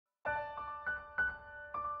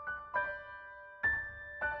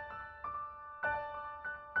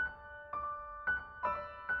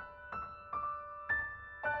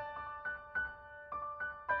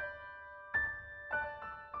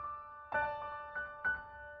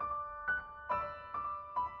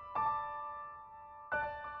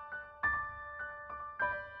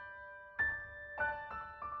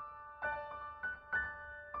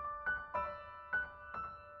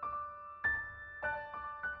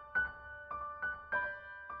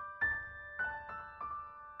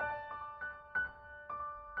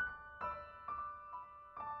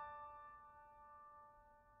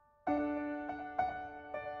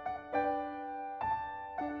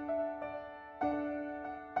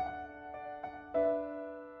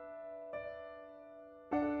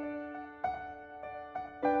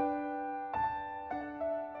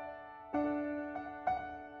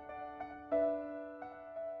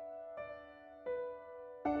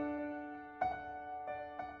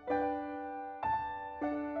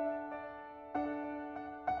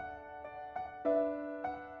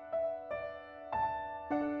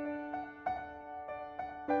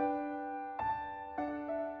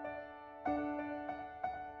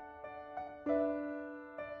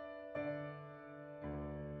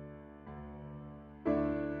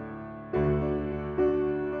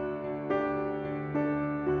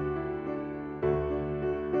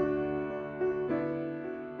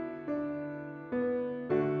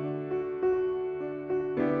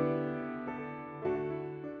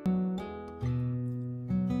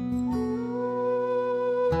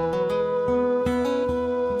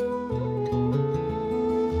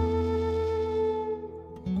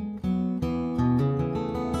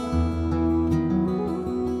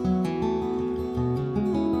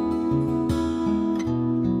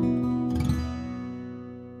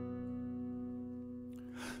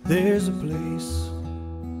a place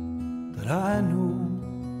that I know.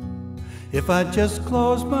 If I just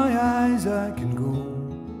close my eyes, I can go.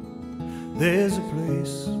 There's a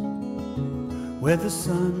place where the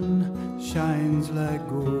sun shines like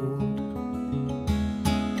gold.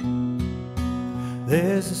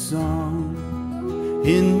 There's a song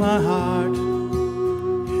in my heart.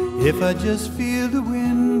 If I just feel the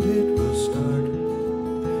wind, it will start.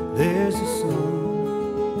 There's a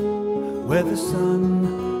song where the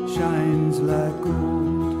sun shines like gold.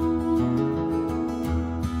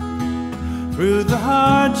 Through the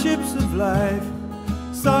hardships of life,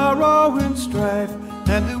 sorrow and strife,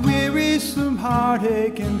 and the wearisome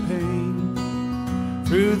heartache and pain,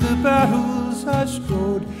 through the battles I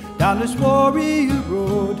strode down this warrior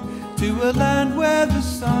road to a land where the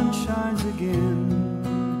sun shines again.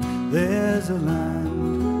 There's a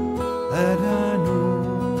land that I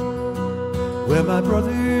know, where my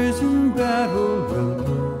brothers in battle will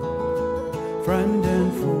go, friend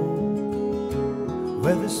and foe,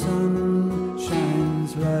 where the sun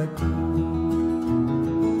shines like gold.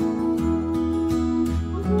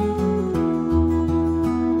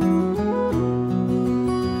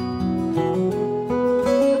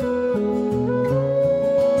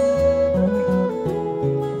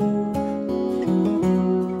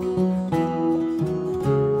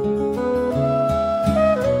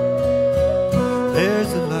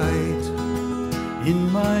 There's a light in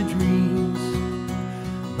my dreams,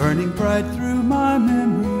 burning bright through my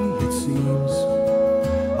memory, it seems,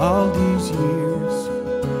 all these years,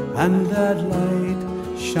 and that light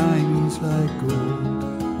shines like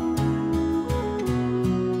gold.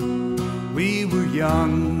 We were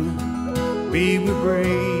young, we were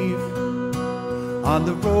brave, on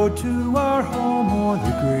the road to our home or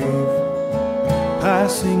the grave,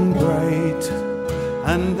 passing bright,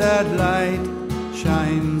 and that light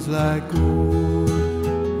shines like gold.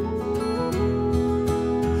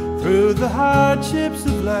 Through the hardships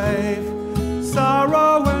of life,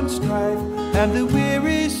 sorrow and strife, and the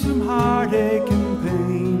wearisome heartache and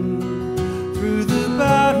pain, through the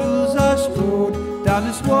battles I strode down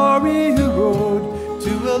this warrior road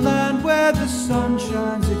to a land where the sun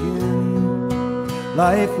shines again.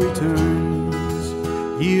 Life returns,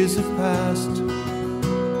 years have passed,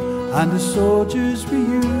 and the soldiers'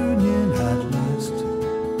 reunion at last,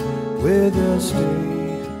 where they'll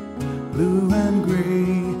stay, blue and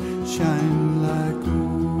gray, shine like